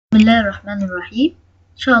بسم الله الرحمن الرحيم.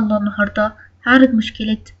 إن شاء الله النهاردة هعرض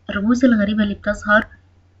مشكلة الرموز الغريبة اللي بتظهر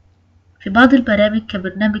في بعض البرامج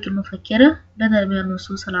كبرنامج المفكرة بدلا من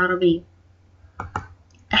النصوص العربية.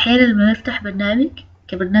 أحيانا لما نفتح برنامج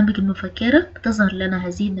كبرنامج المفكرة بتظهر لنا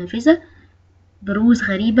هذه النافذة برموز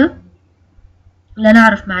غريبة لا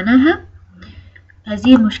نعرف معناها.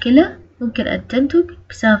 هذه المشكلة ممكن أن تنتج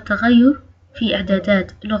بسبب تغير في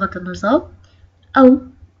إعدادات لغة النظام أو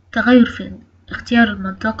تغير في اختيار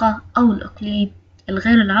المنطقة أو الإقليم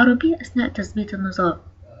الغير العربي أثناء تثبيت النظام.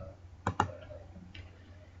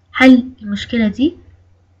 حل المشكلة دي: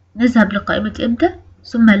 نذهب لقائمة ابدأ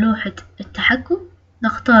ثم لوحة التحكم،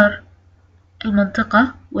 نختار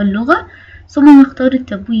المنطقة واللغة ثم نختار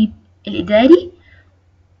التبويب الإداري،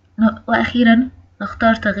 وأخيرا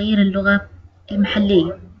نختار تغيير اللغة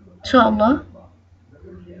المحلية. إن شاء الله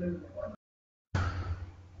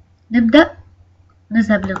نبدأ.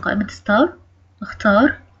 نذهب لقائمة ستار،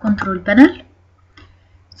 نختار كنترول بانل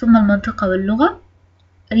ثم المنطقة واللغة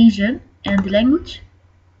region and language،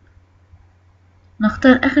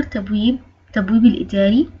 نختار آخر تبويب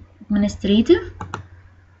الإداري administrative.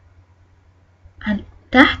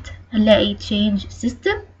 تحت هنلاقي change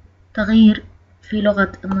system تغيير في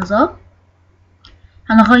لغة النظام،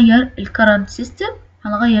 هنغير ال current system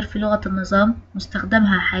هنغير في لغة النظام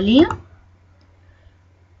مستخدمها حاليا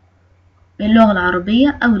باللغة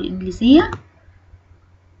العربية أو الإنجليزية،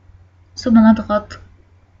 ثم نضغط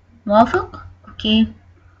موافق. أوكي.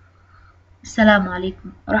 السلام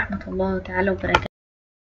عليكم ورحمة الله تعالى وبركاته.